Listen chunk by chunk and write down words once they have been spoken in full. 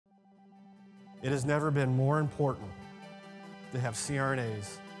It has never been more important to have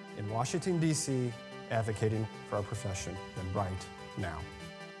CRNAs in Washington, D.C. advocating for our profession than right now.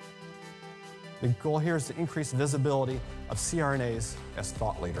 The goal here is to increase visibility of CRNAs as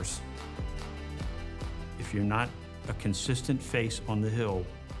thought leaders. If you're not a consistent face on the Hill,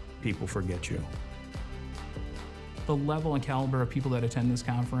 people forget you. The level and caliber of people that attend this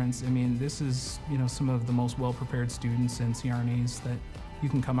conference, I mean, this is, some of the most well-prepared students and CRNAs that you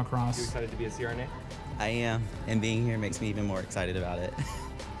can come across. You excited to be a CRNA? I am, and being here makes me even more excited about it.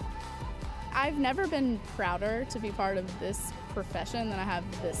 I've never been prouder to be part of this profession than I have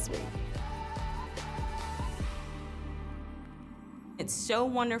this week. It's so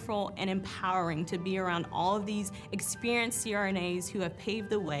wonderful and empowering to be around all of these experienced CRNAs who have paved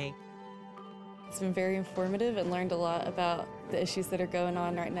the way. It's been very informative and learned a lot about the issues that are going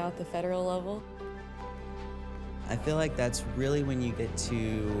on right now at the federal level. I feel like that's really when you get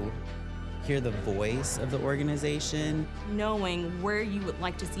to hear the voice of the organization. Knowing where you would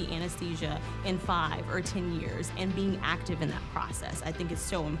like to see anesthesia in 5 or 10 years and being active in that process, I think is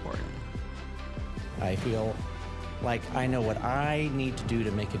so important. I feel like I know what I need to do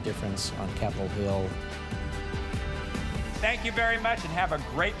to make a difference on Capitol Hill. Thank you very much, and have a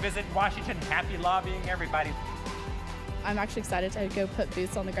great visit in Washington. Happy lobbying, everybody. I'm actually excited to go put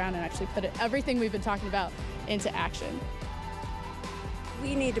boots on the ground and actually put everything we've been talking about into action.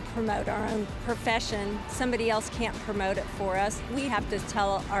 We need to promote our own profession. Somebody else can't promote it for us. We have to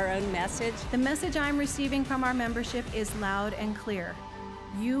tell our own message. The message I'm receiving from our membership is loud and clear.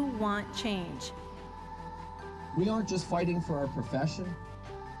 You want change. We aren't just fighting for our profession,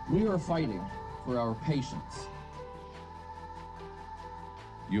 we are fighting for our patients.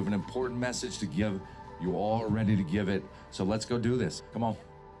 You have an important message to give. You all are ready to give it, so let's go do this. Come on.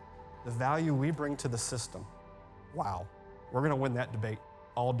 The value we bring to the system, wow, we're going to win that debate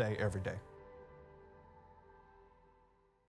all day, every day.